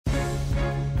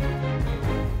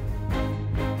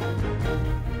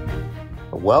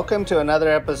Welcome to another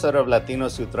episode of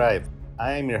Latinos Who Thrive.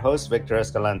 I am your host, Victor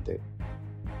Escalante.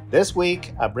 This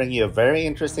week, I bring you a very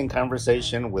interesting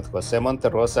conversation with Jose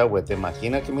Monterrosa with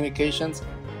Imagina Communications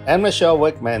and Michelle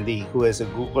Wickmandy, who is a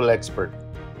Google expert.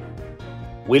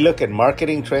 We look at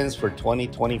marketing trends for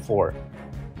 2024.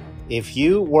 If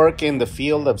you work in the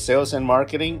field of sales and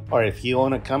marketing, or if you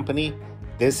own a company,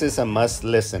 this is a must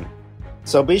listen.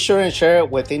 So be sure and share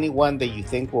it with anyone that you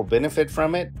think will benefit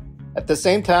from it. At the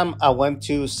same time, I want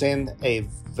to send a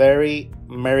very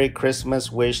Merry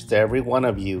Christmas wish to every one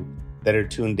of you that are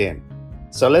tuned in.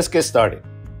 So let's get started.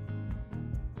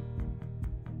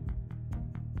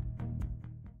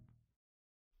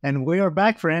 And we are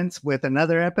back, friends, with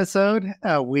another episode.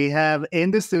 We have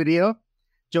in the studio,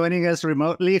 joining us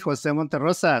remotely, Jose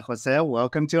Monterrosa. Jose,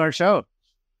 welcome to our show.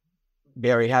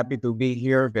 Very happy to be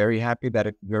here. Very happy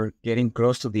that we're getting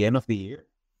close to the end of the year.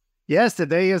 Yes,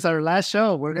 today is our last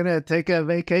show. We're going to take a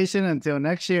vacation until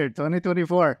next year,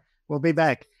 2024. We'll be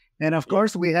back. And of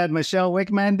course, we had Michelle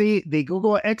Wickmandy, the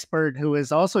Google expert, who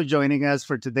is also joining us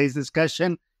for today's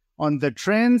discussion on the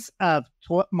trends of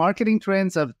marketing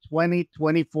trends of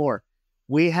 2024.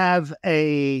 We have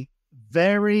a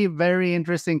very, very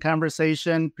interesting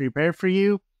conversation prepared for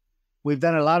you. We've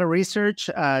done a lot of research.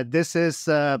 This is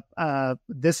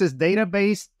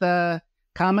data-based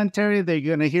commentary that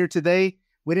you're going to hear today.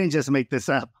 We didn't just make this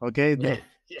up, okay?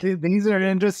 These are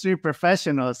industry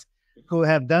professionals who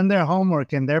have done their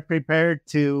homework and they're prepared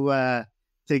to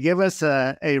give us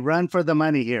a run for the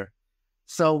money here.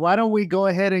 So why don't we go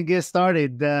ahead and get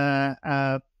started?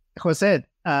 Jose,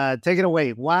 take it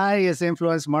away. Why is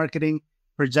influence marketing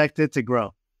projected to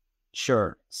grow?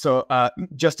 Sure. So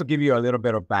just to give you a little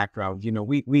bit of background,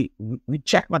 we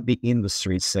check what the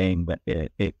industry is saying, but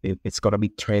it's going to be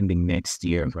trending next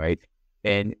year, right?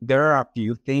 And there are a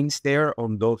few things there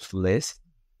on those lists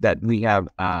that we have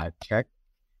checked,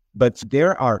 but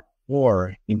there are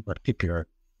four in particular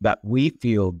that we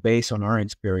feel, based on our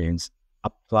experience,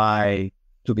 apply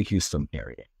to the Houston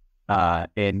area.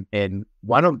 And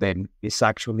one of them is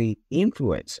actually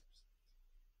influencers.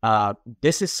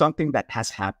 This is something that has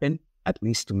happened, at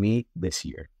least to me, this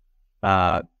year.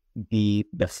 The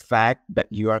fact that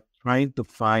you are trying to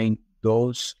find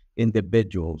those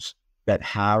individuals that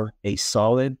have a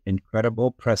solid and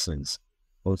credible presence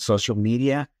on social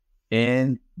media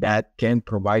and that can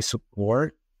provide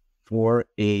support for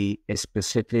a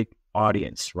specific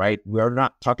audience, right? We're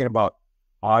not talking about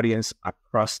audience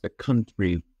across the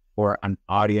country or an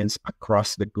audience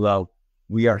across the globe.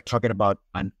 We are talking about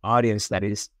an audience that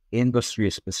is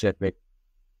industry specific,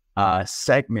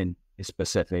 segment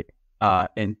specific.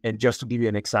 And just to give you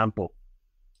an example,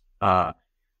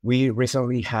 we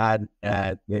recently had,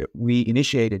 we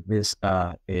initiated this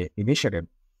initiative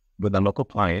with a local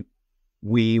client.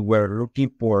 We were looking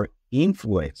for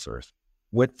influencers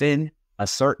within a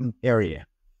certain area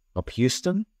of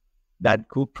Houston that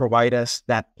could provide us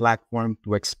that platform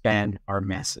to expand our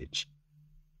message.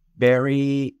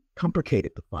 Very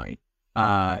complicated to find.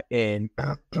 And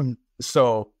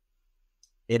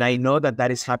I know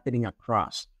that is happening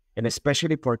across, and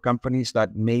especially for companies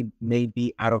that may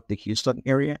be out of the Houston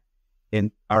area and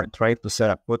are trying to set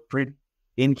a footprint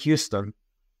in Houston,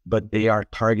 but they are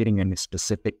targeting a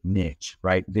specific niche,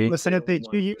 right? Did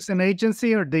you use an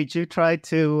agency, or did you try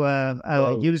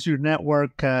to use your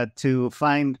network to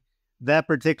find that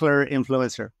particular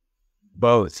influencer?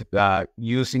 Both,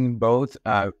 using both,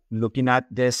 looking at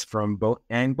this from both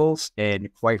angles, and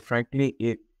quite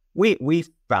frankly, we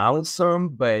found some,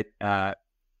 but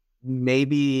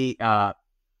maybe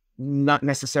not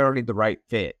necessarily the right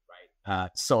fit, right?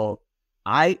 So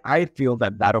I feel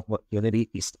that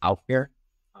opportunity is out there.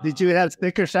 Did you have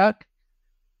sticker shock?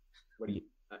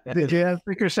 Did you have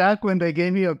sticker shock when they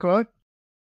gave you a quote?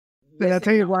 I'll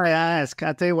tell you why I ask.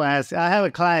 I have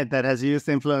a client that has used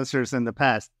influencers in the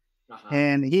past.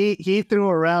 And he threw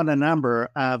around a number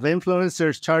of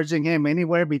influencers charging him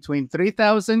anywhere between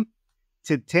 $3,000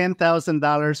 to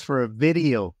 $10,000 for a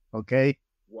video. Okay,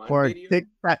 video?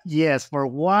 TikTok, yes, for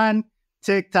one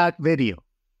TikTok video.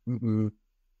 Mm-hmm.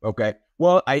 Okay.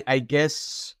 Well, I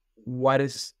guess what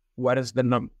is the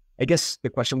number? I guess the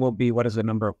question will be, what is the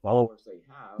number of followers they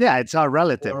have? Yeah, it's all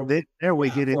relative. There we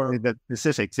get into the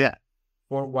specifics. Yeah,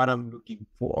 for what I'm looking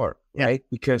for, right?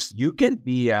 Because you can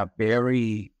be a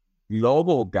very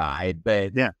global guy,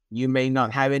 but you may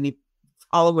not have any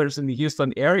followers in the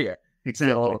Houston area.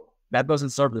 Exactly. So that doesn't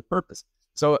serve the purpose.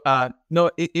 So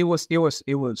no, it was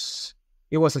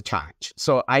a challenge.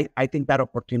 So I think that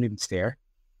opportunity is there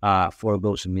for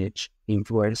those niche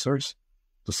influencers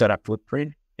to set a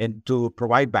footprint and to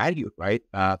provide value, right?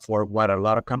 For what a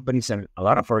lot of companies and a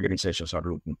lot of organizations are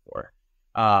looking for.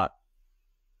 Uh,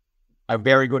 a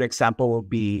very good example will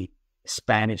be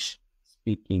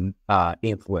Spanish-speaking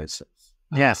influencers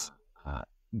Yes.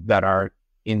 that are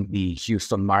in the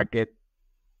Houston market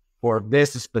for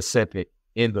this specific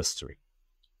industry.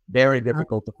 Very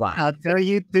difficult to find. I'll tell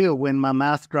you too, when my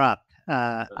mouth dropped,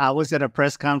 I was at a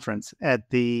press conference at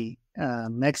the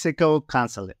Mexico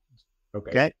consulate.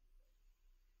 Okay.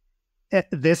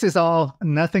 This is all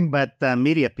nothing but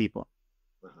media people.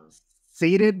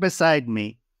 Seated beside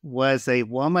me was a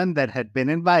woman that had been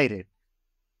invited.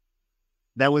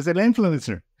 That was an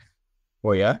influencer.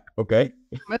 Oh, yeah? Okay.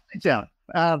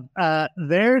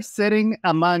 There sitting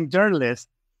among journalists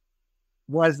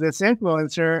was this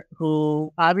influencer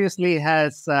who obviously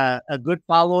has a good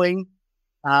following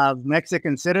of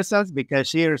Mexican citizens because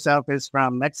she herself is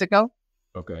from Mexico.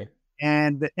 Okay.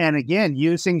 And again,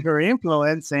 using her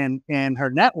influence and her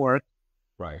network,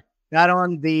 right, got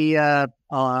on the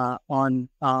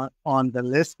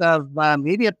list of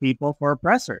media people for a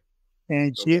presser.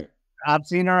 And I've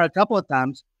seen her a couple of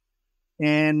times,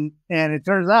 and it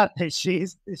turns out that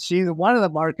she's one of the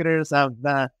marketers of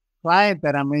the client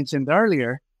that I mentioned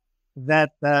earlier.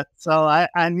 That so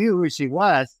I knew who she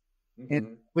was,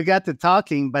 and we got to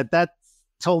talking. But that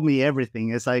told me everything.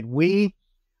 It's like we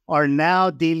are now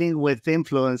dealing with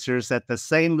influencers at the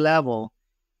same level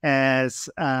as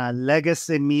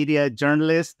legacy media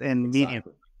journalists and media.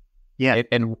 Yeah.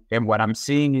 And what I'm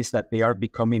seeing is that they are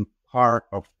becoming part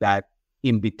of that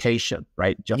invitation,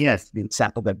 right? Just yes. the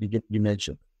example that you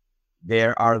mentioned.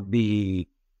 There are the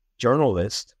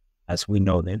journalists, as we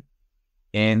know them,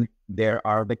 and there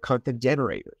are the content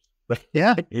generators.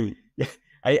 Yeah.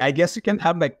 I guess you can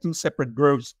have like two separate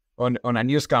groups on a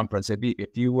news conference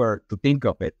if you were to think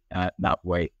of it that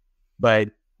way. But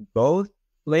both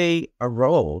play a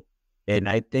role, and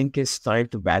I think it's time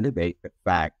to validate the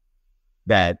fact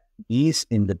that these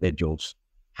individuals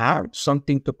have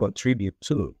something to contribute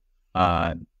to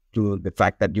the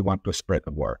fact that you want to spread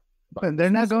the word. But they're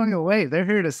not going away. They're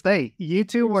here to stay. You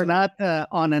two were not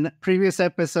on a previous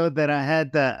episode that I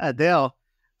had Adele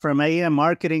from AM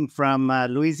Marketing from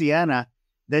Louisiana,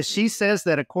 that she says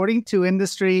that according to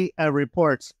industry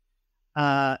reports,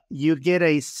 you get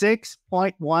a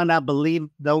 6.1, I believe.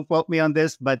 Don't quote me on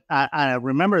this, but I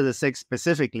remember the 6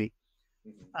 specifically.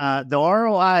 The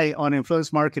ROI on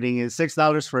influence marketing is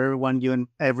 $6 for everyone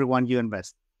you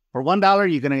invest. For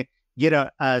 $1, you're going to get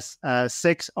a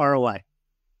 6 ROI.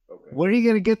 Okay. Where are you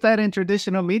going to get that in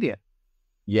traditional media?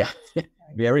 Yeah,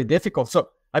 very difficult. So,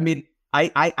 I mean,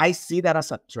 I see that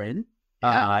as a trend,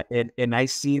 and I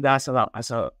see that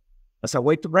as a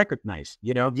way to recognize,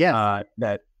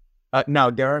 that now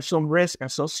there are some risks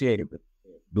associated with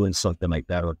doing something like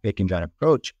that or taking that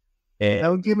approach.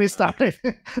 Don't get me started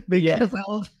because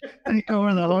I'll take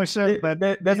over the whole show. But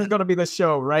this is going to be the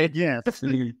show, right? Yes.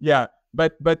 Yeah.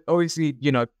 But obviously,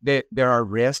 there are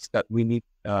risks that we need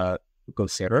to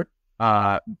consider.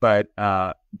 But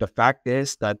the fact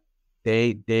is that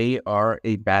they are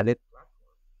a valid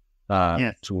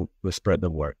to spread the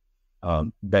word.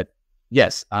 But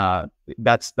yes,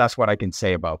 that's what I can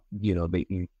say about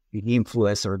the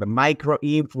influencer, the micro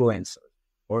influencer,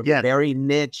 or the very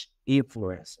niche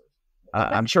influencer.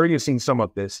 I'm sure you've seen some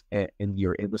of this in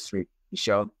your industry,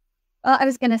 Michelle. Well, I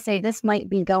was going to say this might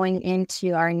be going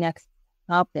into our next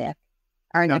topic,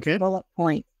 our next bullet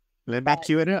point. Let me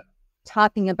cue it up.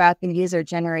 Talking about the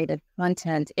user-generated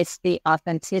content, it's the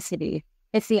authenticity.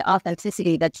 It's the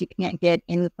authenticity that you can't get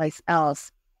anyplace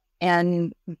else.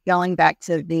 And going back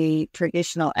to the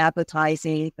traditional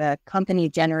advertising, the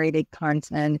company-generated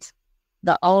content,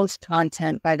 the old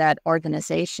content by that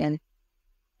organization,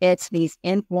 it's these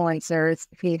influencers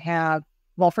who have,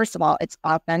 well, first of all, it's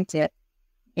authentic,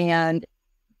 and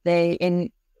they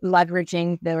in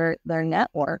leveraging their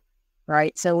network,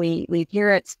 right? So we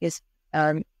hear it's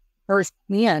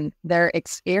firsthand their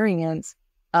experience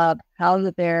of how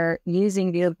they're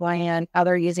using the brand, how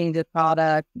they're using the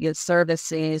product, the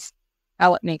services,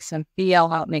 how it makes them feel,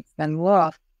 how it makes them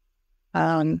look,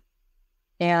 and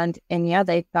yeah,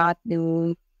 they've got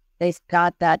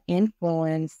that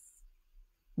influence,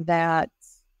 that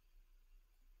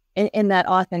in that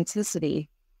authenticity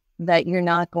that you're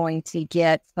not going to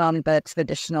get from the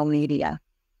traditional media.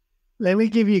 Let me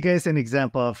give you guys an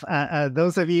example of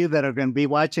those of you that are going to be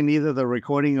watching either the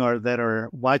recording or that are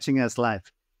watching us live.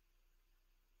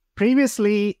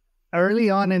 Previously, early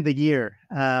on in the year,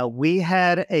 we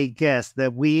had a guest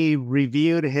that we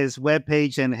reviewed his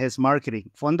webpage and his marketing,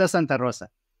 Fonda Santa Rosa,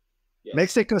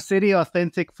 Mexico City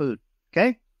authentic food.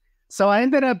 Okay. So I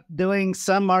ended up doing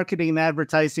some marketing and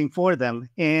advertising for them,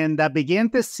 and I began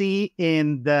to see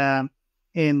in the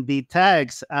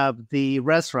tags of the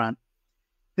restaurant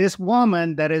this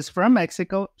woman that is from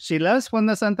Mexico. She loves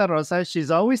Fonda Santa Rosa. She's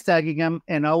always tagging them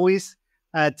and always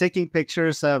taking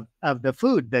pictures of the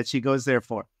food that she goes there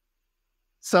for.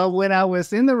 So when I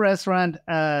was in the restaurant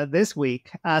this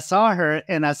week, I saw her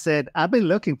and I said, "I've been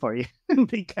looking for you,"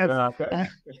 because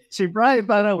she probably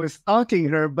thought I was stalking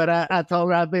her, but I told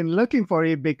her I've been looking for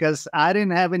you because I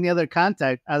didn't have any other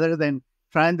contact other than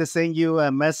trying to send you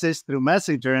a message through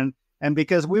Messenger. And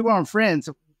because we weren't friends,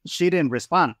 she didn't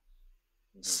respond.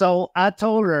 So I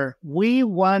told her, we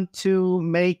want to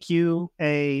make you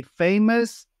a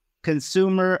famous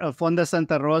consumer of Fonda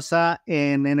Santa Rosa,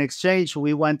 and in exchange,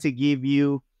 we want to give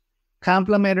you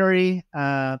complimentary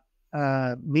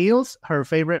meals. Her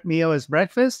favorite meal is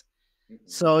breakfast.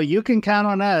 So you can count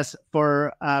on us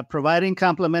for providing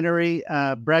complimentary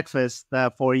breakfast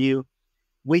for you.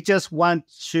 We just want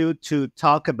you to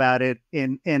talk about it,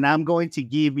 and I'm going to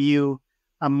give you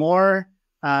a more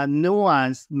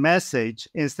nuanced message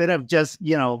instead of just,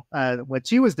 what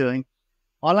she was doing.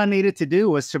 All I needed to do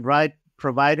was to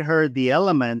provide her the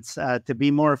elements to be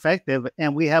more effective,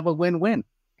 and we have a win-win.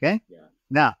 Okay. Yeah.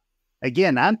 Now,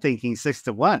 again, I'm thinking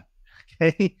 6-1.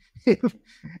 Okay.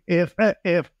 If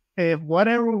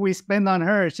whatever we spend on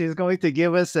her, she's going to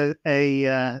give us a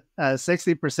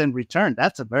 60% return.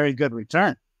 That's a very good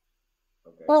return.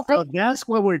 Okay. Well, so that's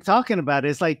what we're talking about.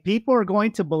 It's like people are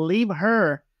going to believe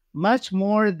her much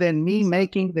more than me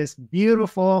making this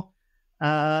beautiful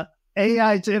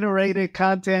AI-generated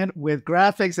content with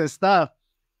graphics and stuff,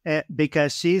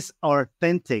 because she's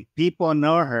authentic. People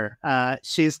know her.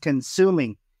 She's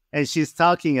consuming, and she's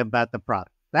talking about the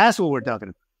product. That's what we're talking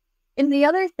about. And the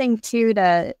other thing, too,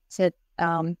 to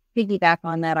piggyback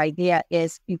on that idea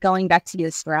is going back to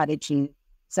your strategy.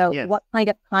 So what kind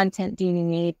of content do you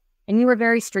need? And you were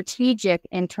very strategic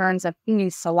in terms of who you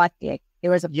selected.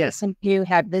 There was a person who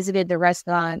had visited the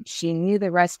restaurant. She knew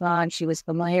the restaurant. She was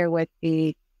familiar with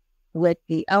the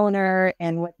owner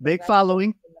and with big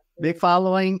following,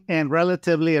 and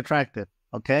relatively attractive.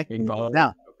 Okay.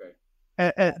 Now,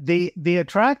 the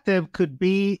attractive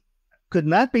could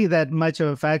not be that much of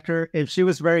a factor if she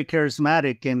was very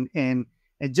charismatic and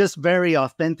just very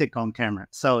authentic on camera.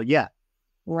 So yeah.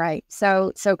 Right.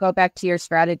 So go back to your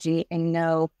strategy and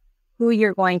know who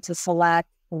you're going to select,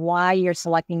 why you're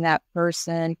selecting that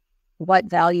person, what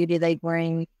value do they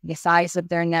bring, the size of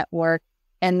their network,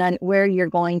 and then where you're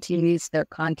going to use their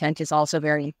content is also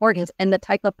very important. And the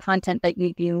type of content that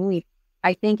you do.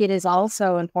 I think it is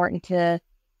also important to,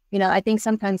 I think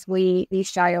sometimes we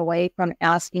shy away from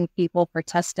asking people for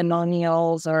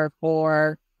testimonials or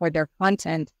for their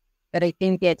content, but I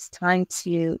think it's time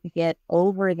to get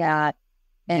over that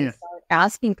and start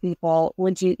asking people,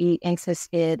 would you be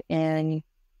interested in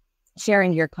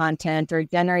sharing your content or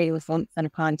generating some kind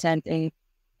of content, and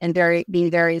be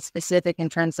very specific in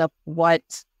terms of what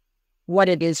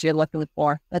it is you're looking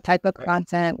for, the type of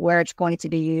content, where it's going to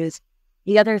be used.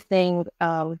 The other thing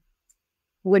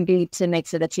would be to make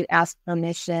sure that you ask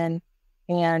permission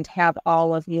and have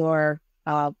all of your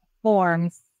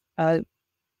forms,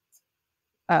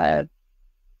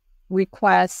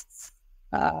 requests.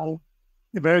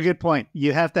 Very good point.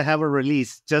 You have to have a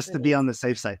release just to be on the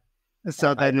safe side.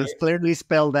 So that is clearly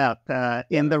spelled out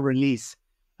in the release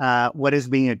what is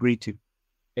being agreed to.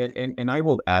 And I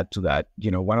will add to that,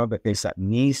 one of the things that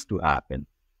needs to happen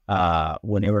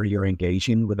whenever you're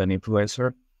engaging with an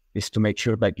influencer is to make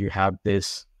sure that you have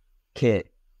this kit,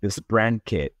 this brand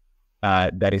kit,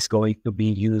 that is going to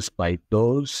be used by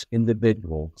those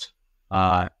individuals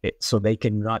so they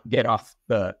cannot get off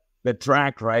the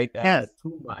track, right?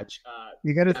 Too much.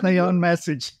 You got to stay on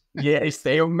message.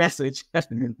 Stay on message.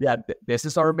 This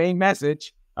is our main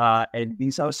message. And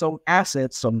these are some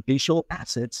assets, some visual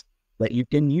assets that you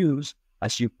can use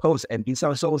as you post. And these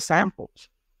are some samples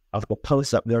of the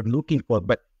posts that they're looking for.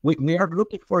 But we are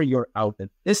looking for your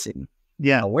authenticity.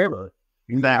 Yeah. However,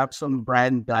 you have some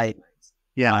brand guidelines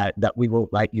that we would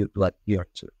like you to adhere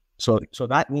to. So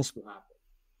that needs to happen.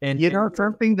 And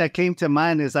something that came to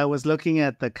mind as I was looking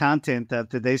at the content of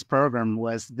today's program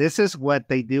was this is what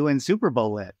they do in Super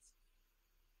Bowl ads.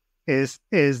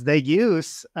 Is they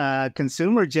use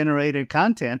consumer generated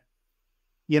content,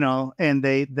 and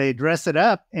they dress it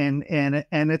up and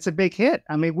it's a big hit.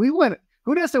 I mean,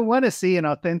 who doesn't want to see an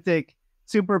authentic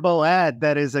Super Bowl ad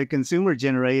that is a consumer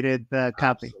generated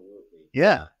copy? Absolutely.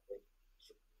 Yeah.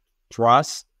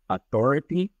 Trust,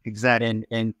 authority, exactly,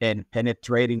 and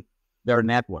penetrating their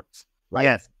networks. Right?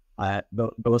 Yes.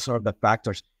 Those are the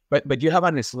factors. But you have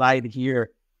on a slide here,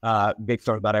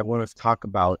 Victor, that I want to talk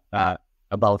about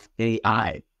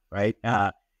AI, right?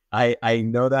 I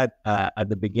know that at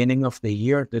the beginning of the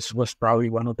year, this was probably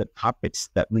one of the topics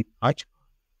that we touched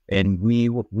And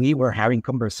we were having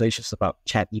conversations about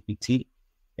ChatGPT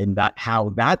and how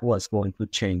that was going to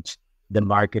change the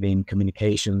marketing,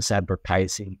 communications,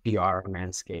 advertising, PR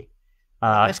landscape.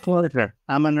 Disclosure,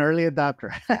 I'm an early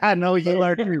adopter. I know you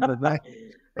are too, but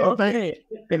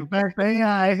in fact,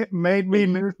 AI made me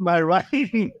lose my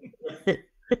writing,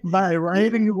 my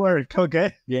writing work.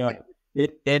 Okay. Yeah.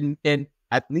 And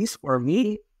at least for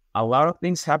me, a lot of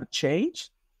things have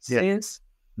changed since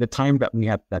the time that we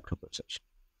had that conversation.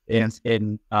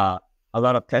 And a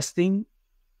lot of testing,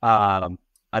 a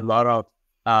lot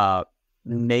of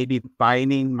maybe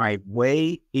finding my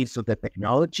way into the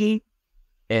technology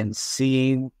and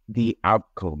seeing the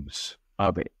outcomes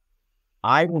of it.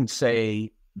 I would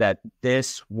say that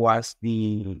this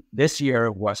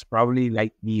year was probably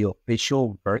like the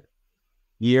official birth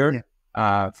year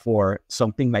for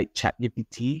something like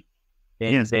ChatGPT.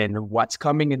 And then what's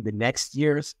coming in the next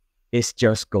years is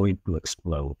just going to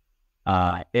explode.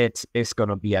 It's going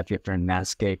to be a different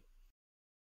landscape.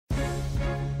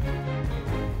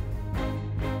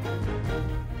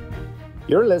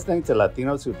 You're listening to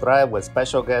Latinos Who Thrive with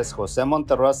special guests Jose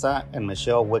Monterrosa and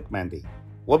Michelle Wickmandy.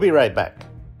 We'll be right back.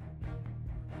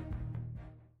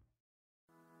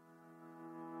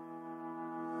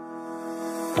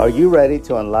 Are you ready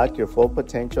to unlock your full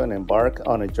potential and embark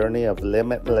on a journey of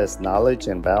limitless knowledge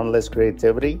and boundless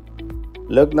creativity?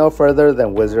 Look no further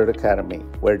than Wizard Academy,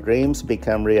 where dreams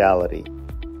become reality.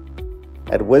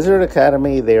 At Wizard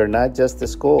Academy, they are not just a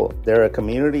school, they're a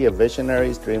community of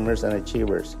visionaries, dreamers, and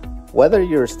achievers. Whether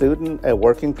you're a student, a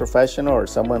working professional, or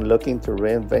someone looking to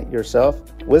reinvent yourself,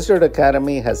 Wizard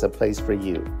Academy has a place for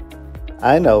you.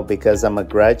 I know because I'm a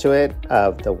graduate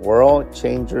of the World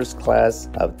Changers class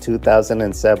of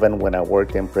 2007 when I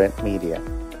worked in print media.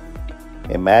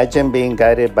 Imagine being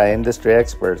guided by industry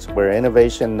experts where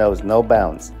innovation knows no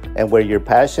bounds and where your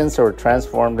passions are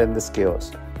transformed into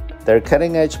skills. Their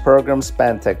cutting-edge programs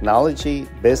span technology,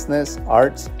 business,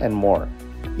 arts, and more.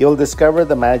 You'll discover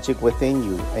the magic within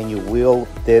you and you wield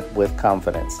it with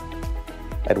confidence.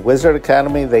 At Wizard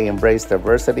Academy, they embrace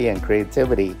diversity and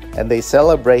creativity, and they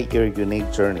celebrate your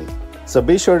unique journey. So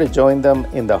be sure to join them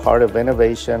in the heart of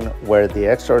innovation where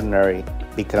the extraordinary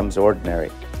becomes ordinary.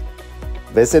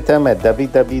 Visit them at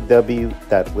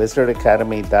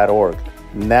www.wizardacademy.org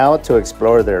now to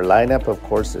explore their lineup of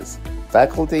courses,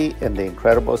 faculty, and the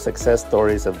incredible success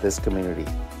stories of this community.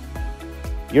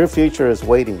 Your future is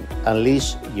waiting.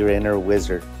 Unleash your inner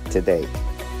wizard today.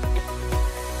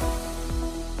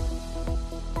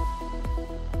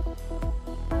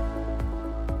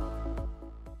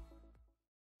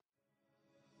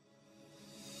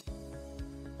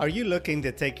 Are you looking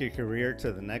to take your career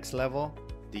to the next level?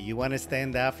 Do you want to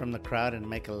stand out from the crowd and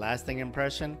make a lasting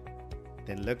impression?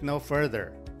 Then look no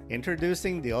further.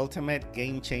 Introducing the ultimate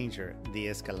game changer, the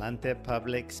Escalante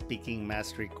Public Speaking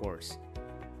Mastery Course.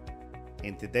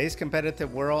 In today's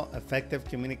competitive world, effective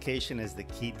communication is the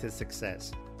key to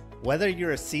success. Whether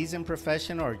you're a seasoned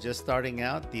professional or just starting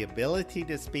out, the ability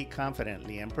to speak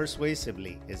confidently and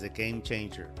persuasively is a game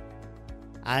changer.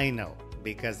 I know,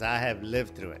 because I have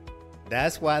lived through it.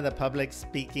 That's why the Public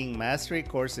Speaking Mastery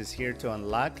Course is here to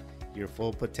unlock your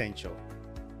full potential.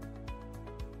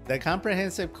 The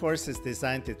comprehensive course is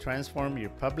designed to transform your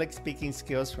public speaking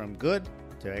skills from good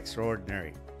to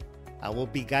extraordinary. I will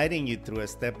be guiding you through a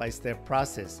step-by-step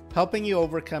process, helping you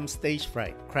overcome stage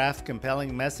fright, craft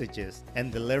compelling messages,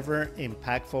 and deliver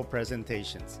impactful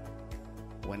presentations.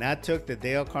 When I took the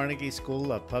Dale Carnegie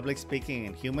School of Public Speaking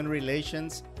and Human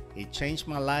Relations, it changed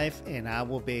my life, and I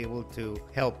will be able to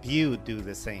help you do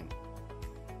the same.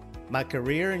 My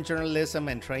career in journalism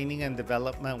and training and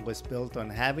development was built on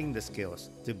having the skills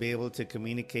to be able to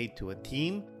communicate to a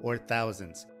team or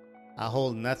thousands. I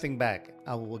hold nothing back.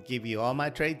 I will give you all my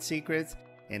trade secrets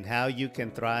and how you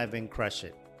can thrive and crush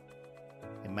it.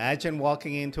 Imagine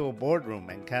walking into a boardroom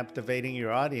and captivating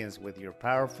your audience with your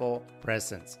powerful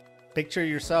presence. Picture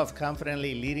yourself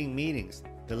confidently leading meetings,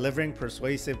 delivering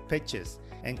persuasive pitches,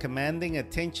 and commanding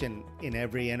attention in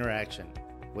every interaction.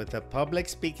 With a Public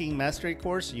Speaking Mastery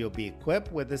Course, you'll be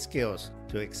equipped with the skills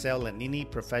to excel in any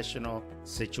professional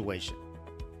situation.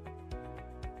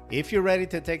 If you're ready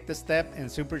to take the step and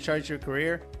supercharge your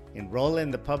career, enroll in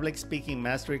the Public Speaking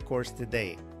Mastery Course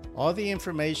today. All the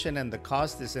information and the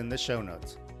cost is in the show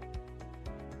notes.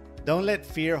 Don't let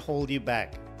fear hold you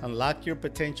back. Unlock your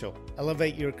potential,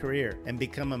 elevate your career, and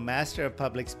become a master of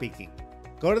public speaking.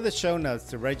 Go to the show notes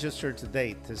to register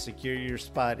today to secure your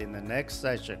spot in the next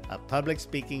session of Public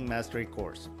Speaking Mastery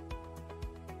Course.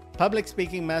 Public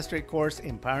Speaking Mastery Course,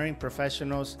 empowering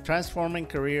professionals, transforming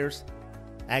careers.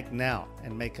 Act now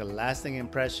and make a lasting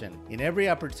impression in every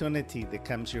opportunity that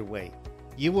comes your way.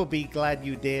 You will be glad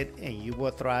you did, and you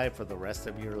will thrive for the rest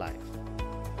of your life.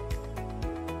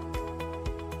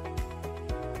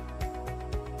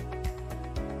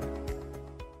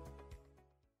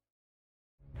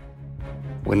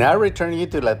 We now return you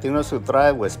to Latinos Who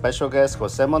Thrive with special guests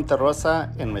Jose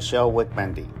Monterrosa and Michelle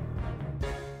Wickmandy.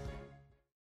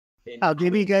 I'll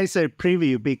give you guys a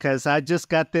preview because I just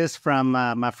got this from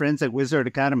my friends at Wizard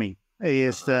Academy.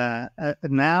 Is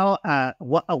now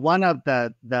one of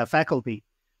the faculty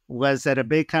was at a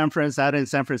big conference out in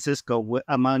San Francisco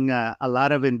among a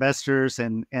lot of investors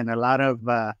and a lot of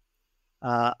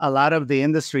the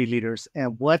industry leaders.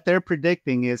 And what they're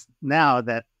predicting is now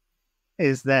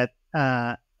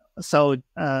so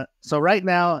right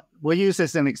now we'll use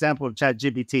this as an example of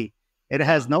ChatGPT. It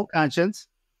has no conscience.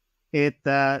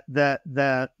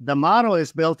 The model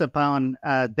is built upon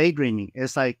daydreaming.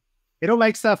 It's like it'll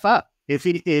make stuff up if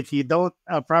you don't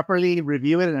properly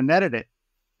review it and edit it.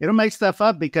 It'll make stuff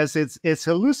up because it's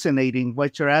hallucinating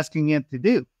what you're asking it to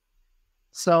do.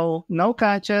 So no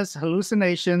conscience,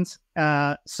 hallucinations.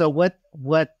 So what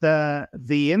the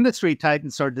industry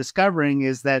titans are discovering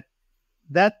is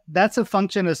that's a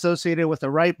function associated with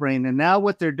the right brain. And now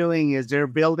what they're doing is they're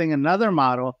building another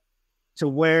model to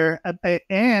where,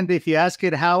 and if you ask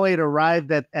it how it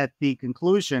arrived at the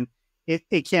conclusion,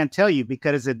 it can't tell you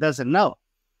because it doesn't know.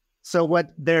 So what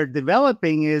they're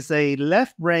developing is a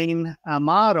left brain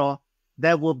model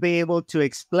that will be able to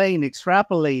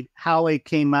extrapolate how it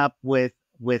came up with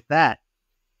that.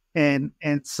 And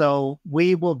so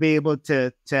we will be able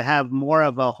to have more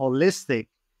of a holistic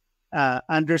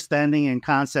understanding and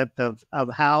concept of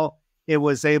how it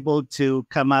was able to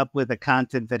come up with the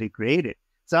content that it created.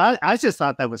 So I just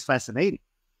thought that was fascinating.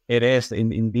 It is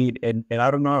indeed. And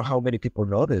I don't know how many people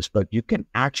know this, but you can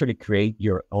actually create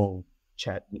your own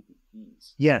chat.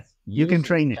 Yes, you can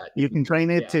train it. You can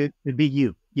train it to be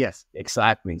you. Yes,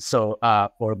 exactly. So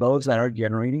for those that are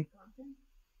generating content,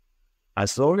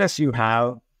 as long as you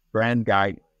have brand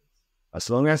guidelines, as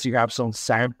long as you have some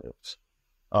samples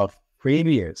of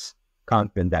previous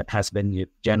content that has been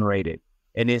generated,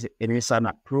 and it is an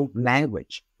approved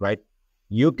language, right?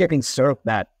 You can insert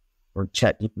that for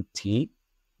ChatGPT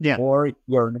or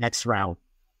your next round.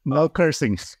 No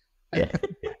cursing. Yeah.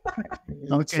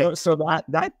 Okay. So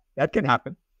that can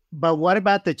happen. But what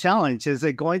about the challenge? Is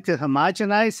it going to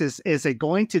homogenize? Is it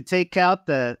going to take out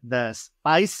the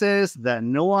spices, the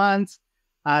nuance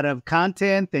out of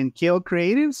content and kill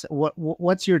creatives?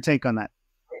 What's your take on that?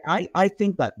 I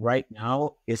think that right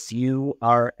now, if you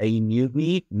are a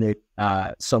newbie with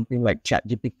something like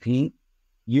ChatGPT,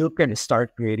 you can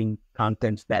start creating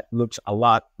content that looks a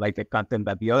lot like the content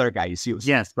that the other guys use.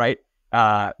 Yes. Right?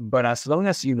 But as long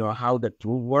as you know how the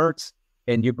tool works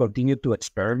and you continue to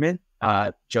experiment,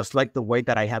 just like the way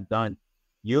that I have done,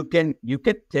 you can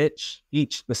teach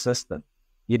the system,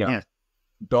 yes.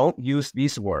 Don't use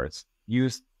these words,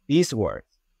 use these words,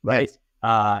 right?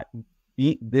 Yes.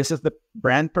 This is the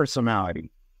brand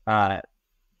personality.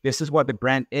 This is what the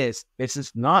brand is. This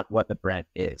is not what the brand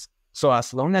is. So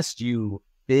as long as you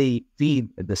feed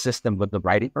the system with the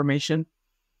right information,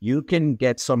 you can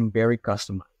get some very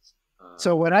customized.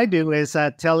 So what I do is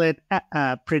tell it,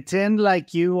 pretend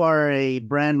like you are a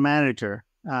brand manager.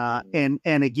 And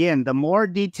again, the more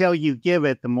detail you give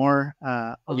it, the more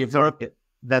that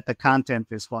the content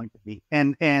is going to be.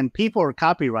 And people are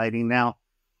copywriting now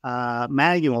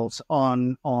manuals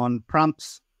on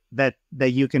prompts that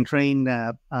you can train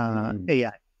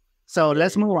AI. So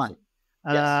let's move on.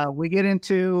 Yes. We get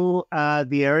into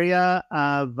the area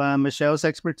of Michelle's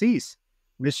expertise.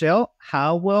 Michelle,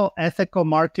 how will ethical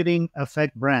marketing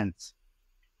affect brands?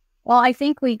 Well, I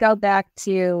think we go back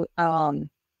to,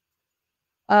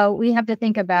 we have to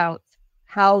think about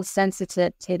how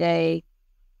sensitive today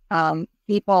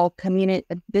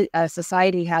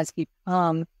society has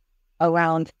become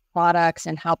around products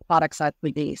and how products are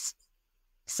produced.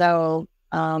 So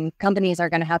companies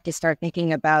are going to have to start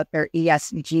thinking about their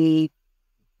ESG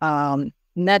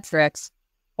metrics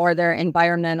or their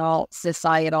environmental,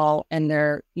 societal, and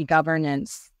their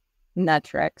governance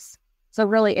metrics. So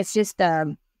really, it's just...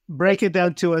 break it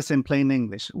down to us in plain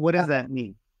English. What does that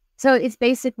mean? So it's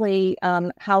basically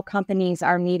how companies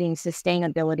are meeting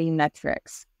sustainability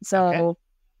metrics. So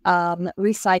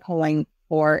recycling,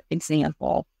 for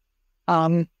example,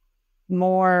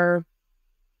 more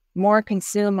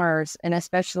consumers, and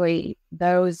especially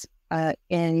those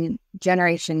in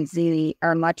Generation Z,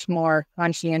 are much more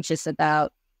conscientious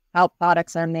about how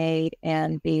products are made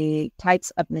and the types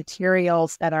of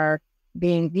materials that are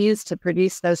being used to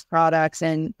produce those products,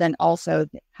 and then also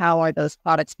how are those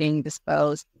products being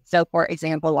disposed. So, for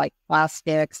example, like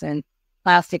plastics and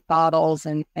plastic bottles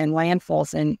and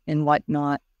landfills and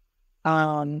whatnot.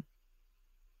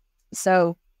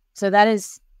 So that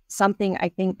is something I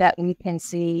think that we can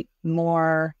see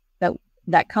more,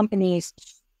 that companies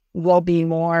will be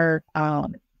more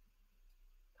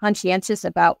conscientious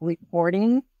about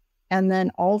reporting, and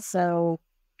then also,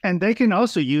 and they can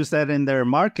also use that in their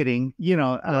marketing,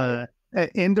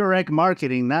 indirect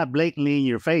marketing, not blatantly in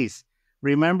your face.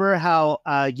 Remember how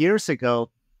years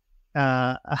ago,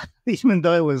 even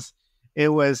though it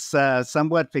was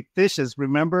somewhat fictitious,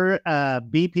 remember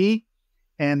BP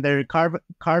and their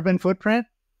carbon footprint?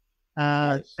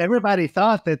 Everybody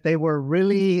thought that they were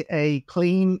really a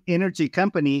clean energy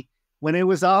company when it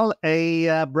was all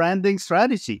a branding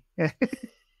strategy.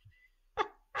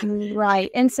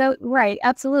 Right. And so, right,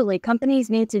 absolutely. Companies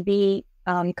need to be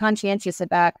conscientious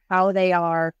about how they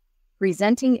are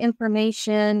presenting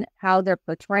information, how they're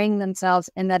portraying themselves,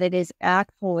 and that it is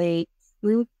actually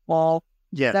truthful.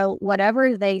 Yes. So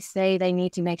whatever they say, they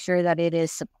need to make sure that it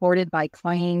is supported by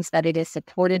claims, that it is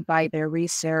supported by their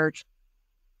research.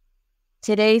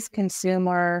 Today's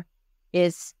consumer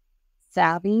is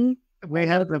savvy. We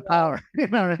have the power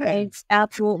in our hands.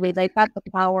 Absolutely. They've got the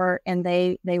power, and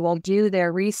they will do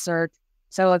their research.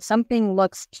 So if something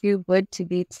looks too good to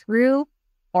be true,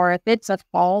 or if it's a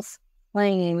false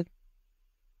claim,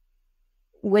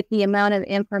 with the amount of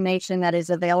information that is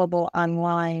available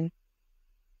online,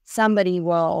 somebody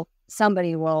will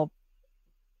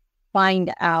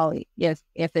find out if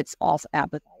it's false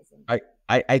advertising.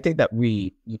 I think that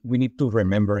we need to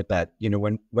remember that,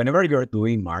 whenever you're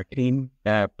doing marketing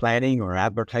planning or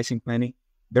advertising planning,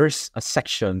 there's a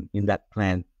section in that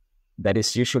plan that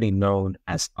is usually known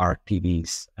as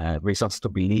RTBs, reasons to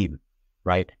believe,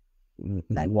 right?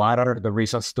 What are the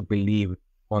reasons to believe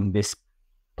on this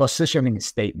positioning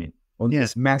statement, on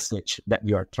this message that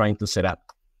you are trying to set up?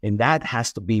 And that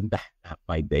has to be backed up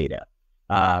by data,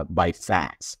 by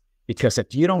facts. Because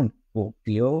if you don't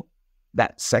fulfill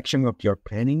that section of your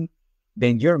planning,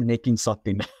 then you're making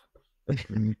something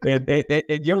and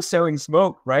you're selling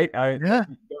smoke, right?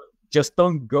 Just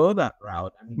don't go that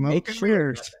route. Make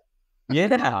sure.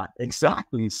 Yeah,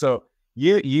 exactly. So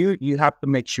you have to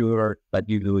make sure that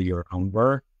you do your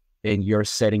homework and you're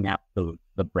setting up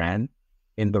the brand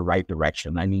in the right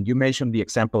direction. I mean, you mentioned the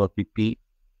example of BP,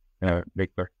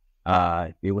 Victor.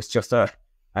 It was just a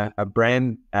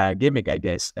brand gimmick, I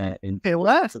guess. It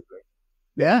was.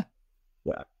 Yeah.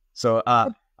 Yeah. So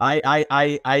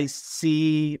I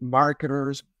see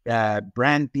marketers,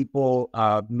 brand people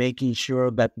making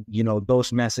sure that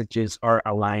those messages are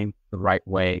aligned the right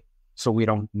way, so we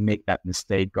don't make that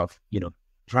mistake of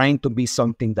trying to be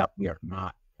something that we are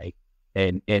not, right?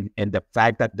 And the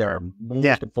fact that there are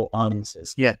multiple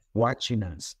audiences watching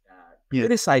us,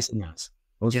 criticizing us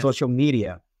on social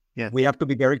media, we have to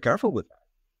be very careful with that.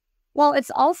 Well,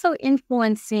 it's also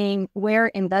influencing where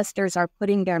investors are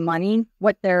putting their money,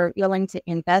 what they're willing to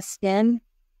invest in,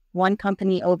 one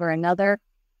company over another.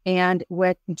 And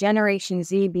with Generation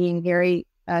Z being very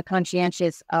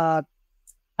conscientious of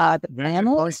the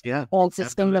panels, on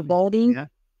sustainability,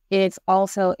 it's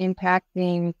also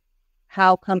impacting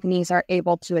how companies are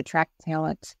able to attract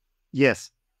talent.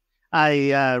 Yes.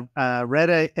 I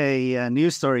read a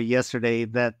news story yesterday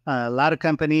that a lot of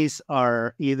companies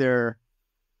are either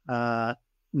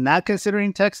not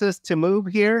considering Texas to move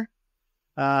here,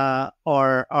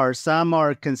 or some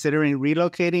are considering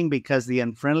relocating because the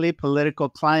unfriendly political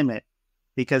climate.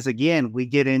 Because again, we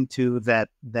get into that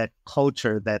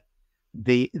culture that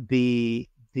the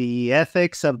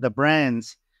ethics of the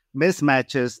brands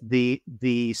mismatches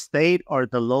the state or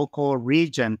the local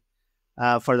region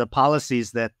for the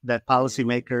policies that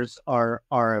policymakers are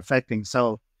affecting.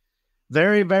 So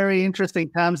very, very interesting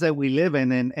times that we live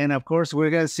in. And of course, we're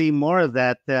going to see more of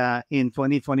that in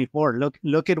 2024.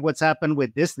 Look at what's happened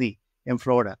with Disney in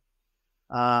Florida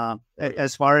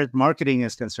as far as marketing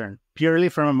is concerned, purely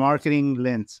from a marketing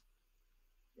lens.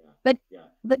 But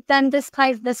then this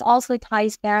also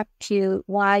ties back to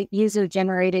why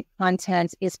user-generated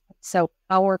content is so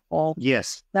powerful.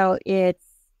 Yes. So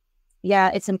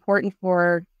it's important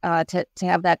for to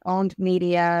have that owned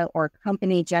media or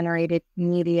company-generated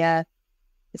media.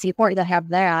 It's important to have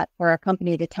that for a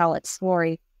company to tell its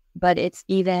story, but it's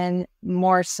even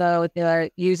more so the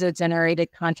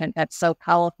user-generated content that's so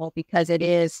powerful because it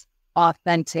is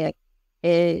authentic.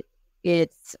 It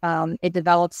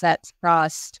develops that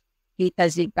trust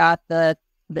because you've got the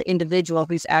individual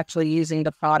who's actually using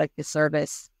the product or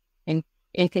service and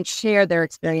can share their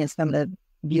experience from the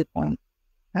viewpoint.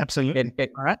 Absolutely.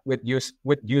 All right. With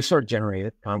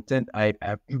user-generated content, I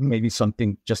maybe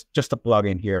something just a plug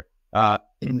in here.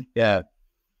 The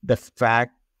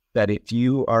fact that if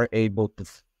you are able to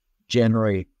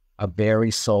generate a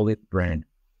very solid brand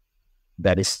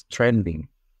that is trending,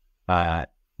 that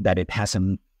it has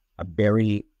a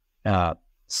very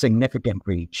significant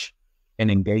reach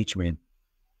and engagement,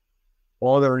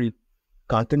 other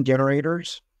content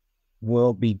generators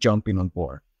will be jumping on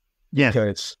board. Yes.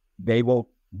 Because they will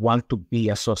want to be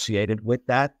associated with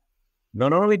that,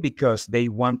 not only because they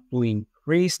want to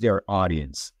increase their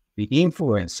audience, the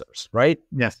influencers, right?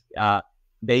 Yes.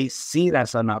 They see it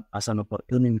as an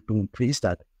opportunity to increase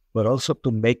that, but also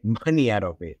to make money out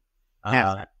of it.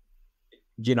 Yes.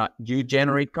 You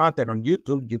generate content on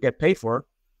YouTube, you get paid for it.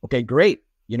 Okay, great.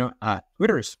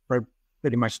 Twitter is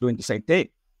pretty much doing the same thing.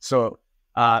 So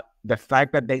the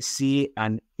fact that they see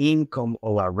an income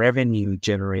or a revenue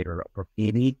generator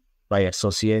opportunity by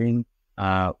associating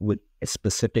with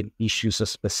specific issues of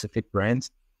specific brands,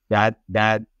 that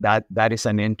is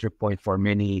an entry point for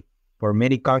many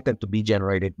content to be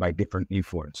generated by different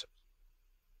influencers.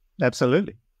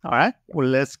 Absolutely. All right. Well,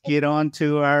 let's get on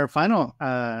to our final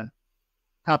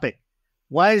topic.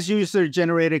 Why is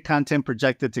user-generated content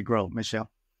projected to grow, Michelle?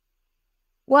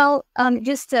 Well,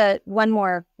 just one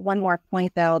more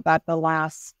point though about the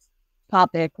last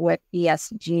topic with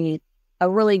ESG. A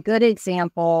really good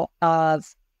example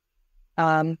of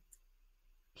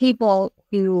people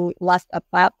who left a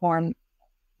platform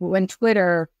when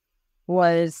Twitter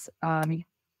was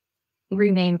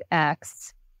renamed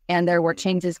X, and there were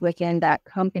changes within that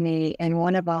company, and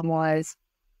one of them was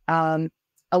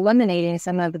eliminating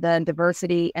some of the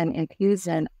diversity and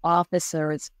inclusion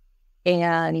officers,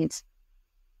 and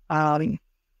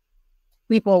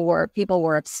people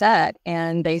were upset,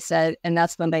 and they said, and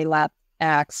that's when they left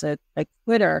X at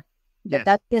Twitter. Yes.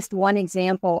 That's just one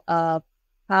example of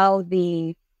how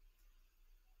the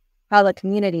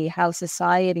community, how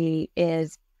society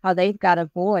is, how they've got a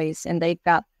voice and they've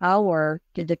got power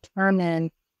to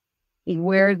determine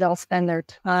where they'll spend their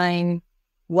time,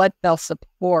 what they'll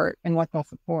support, and what they'll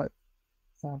support.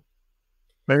 So,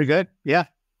 very good. Yeah.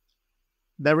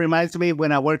 That reminds me,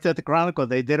 when I worked at the Chronicle,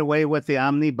 they did away with the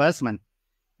omnibusman,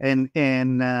 and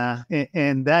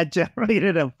that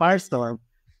generated a firestorm.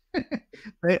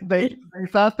 they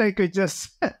thought they could just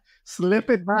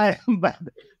slip it by,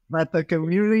 but the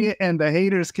community and the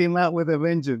haters came out with a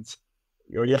vengeance.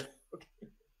 Oh yeah.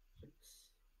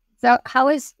 So how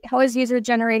is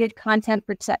user-generated content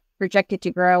projected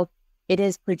to grow? It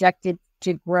is projected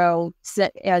to grow,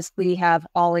 as we have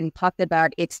already talked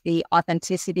about. It's the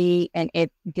authenticity, and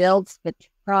it builds the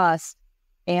trust,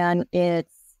 and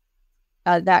it's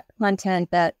that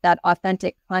content, that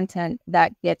authentic content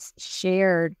that gets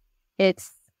shared.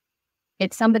 It's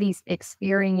somebody's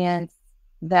experience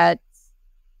that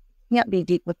can't be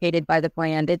duplicated by the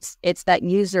brand. It's that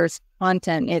user's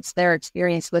content. It's their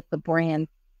experience with the brand.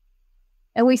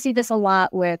 And we see this a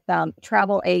lot with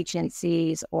travel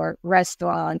agencies or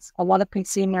restaurants. A lot of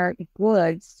consumer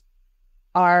goods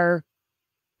are,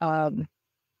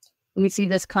 we see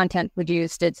this content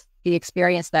produced. It's the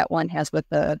experience that one has with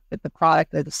the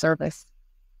product or the service.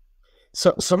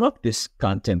 So some of this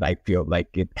content, I feel like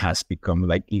it has become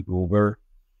like the Uber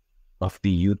of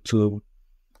the YouTube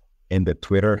and the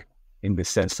Twitter, in the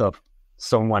sense of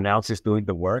someone else is doing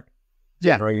the work,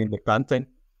 generating the content.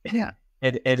 Yeah.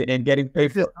 And getting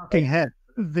paid for it. Talking head.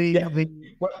 The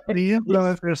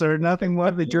influencers are nothing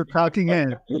more than your talking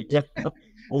head. Yeah,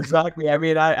 exactly. I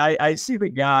mean, I see the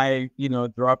guy,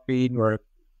 dropping, or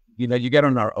you get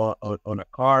on a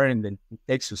car and then it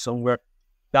takes you somewhere.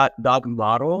 That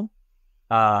model.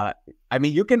 I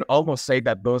mean, you can almost say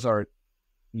that those are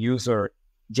user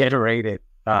generated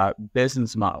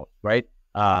business models, right?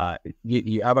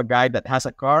 You have a guy that has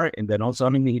a car, and then all of a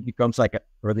sudden he becomes like a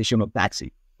traditional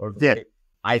taxi. Or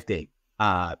I think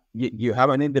you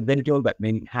have an individual that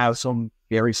may have some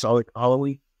very solid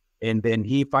following, and then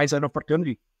he finds an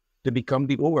opportunity to become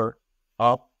the Uber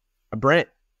of a brand,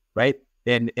 right?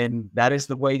 And that is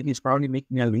the way he's probably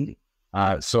making a living.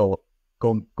 So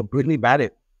completely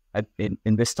valid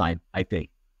in this time, I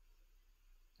think.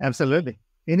 Absolutely.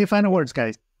 Any final words,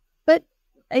 guys? But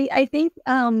I think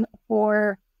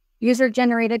for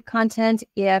user-generated content,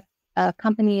 if a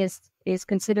company is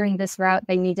considering this route,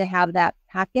 they need to have that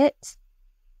packet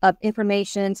of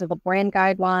information, so the brand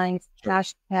guidelines,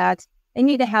 hashtags. They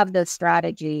need to have the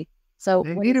strategy. So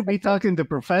they need to be talking to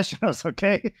professionals,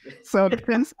 okay? So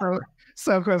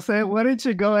Jose, why don't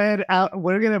you go ahead out?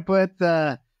 We're gonna put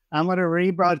I'm gonna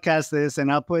rebroadcast this,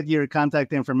 and I'll put your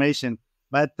contact information.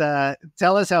 But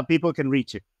tell us how people can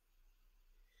reach you.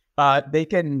 They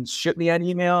can shoot me an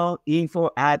email,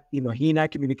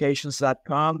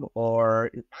 info@hinaCommunications.com,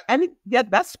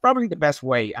 that's probably the best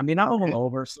way. I mean, I'm all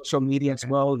over social media as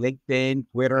well, LinkedIn,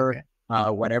 Twitter,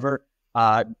 whatever.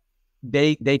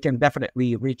 They can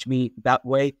definitely reach me that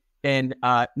way. And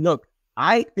look,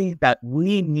 I think that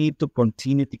we need to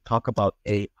continue to talk about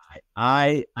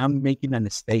AI. I'm making a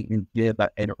statement here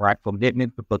that and a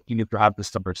commitment to continue to have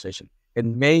this conversation.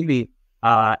 And maybe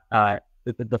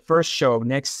the first show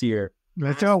next year.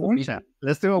 Let's do a one-shot.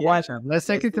 Let's do a one-shot. Let's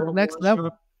take it to the next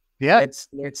level. Yeah.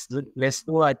 Let's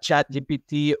do a chat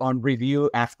GPT on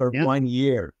review after 1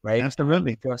 year, right?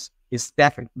 Absolutely. Because it's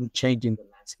definitely changing the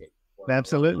landscape.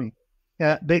 Absolutely.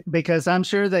 Yeah, because I'm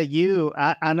sure that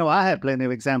I know I have plenty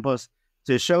of examples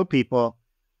to show people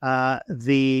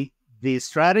the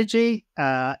strategy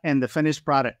and the finished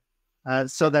product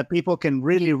so that people can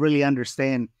really, really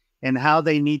understand and how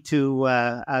they need to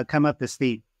come up to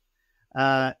speed.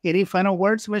 Any final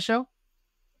words, Michelle?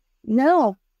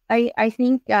 No, I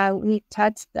think we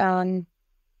touched on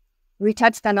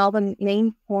all the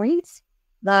main points.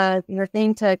 The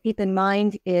thing to keep in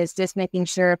mind is just making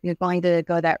sure if you're going to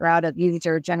go that route of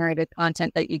user-generated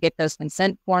content that you get those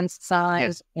consent forms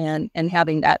signed and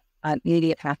having that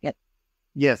media packet.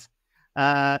 Yes.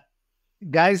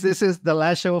 Guys, this is the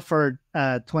last show for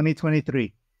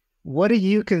 2023. What do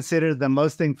you consider the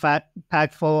most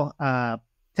impactful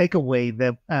takeaway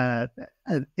that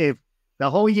if the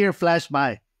whole year flashed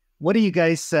by? What do you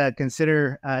guys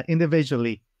consider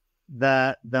individually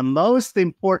the most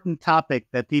important topic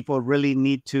that people really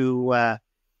need to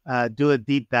do a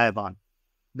deep dive on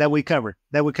that we covered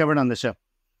on the show?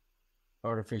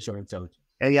 Artificial intelligence.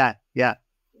 Yeah.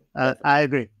 I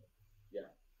agree. Yeah,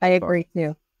 I agree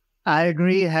too. I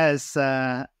agree. Has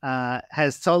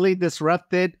totally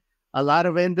disrupted a lot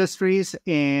of industries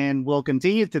and will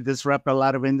continue to disrupt a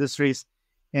lot of industries,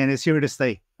 and it's here to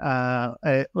stay.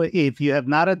 If you have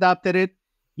not adopted it,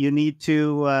 you need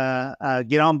to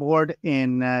get on board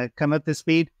and come up to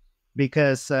speed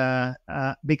because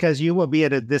you will be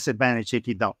at a disadvantage if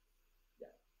you don't.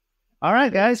 All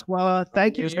right, guys. Well,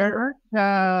 thank you, sir.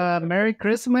 Merry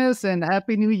Christmas and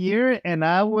Happy New Year. And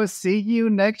I will see you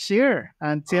next year.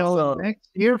 Until next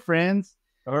year, friends.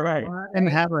 All right. And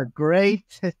have a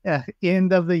great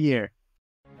end of the year.